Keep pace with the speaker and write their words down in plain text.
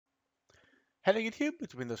Hello YouTube,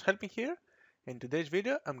 it's Windows Helping here. In today's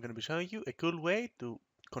video, I'm going to be showing you a cool way to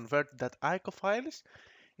convert that .ico files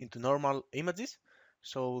into normal images.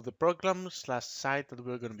 So the program/site that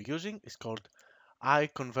we're going to be using is called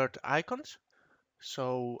iConvertIcons.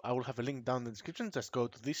 So I will have a link down in the description. Just go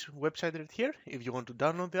to this website right here if you want to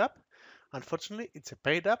download the app. Unfortunately, it's a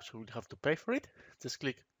paid app, so you'll have to pay for it. Just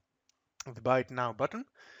click the Buy It Now button.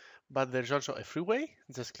 But there's also a free way.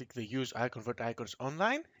 Just click the Use iConvertIcons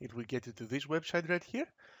online. It will get you to this website right here.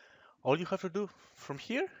 All you have to do from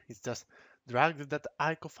here is just drag that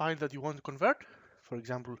ICO file that you want to convert. For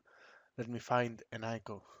example, let me find an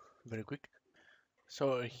ICO very quick.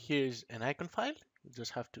 So here's an icon file. You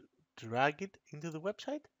just have to drag it into the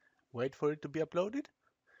website, wait for it to be uploaded.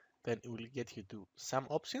 Then it will get you to some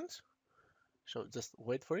options. So just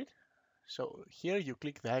wait for it. So here you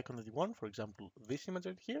click the icon that you want, for example, this image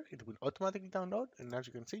right here, it will automatically download, and as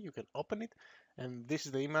you can see, you can open it, and this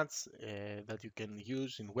is the image that you can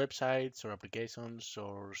use in websites or applications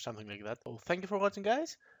or something like that. So thank you for watching,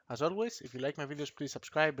 guys. As always, if you like my videos, please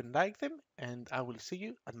subscribe and like them, and I will see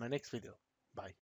you at my next video. Bye.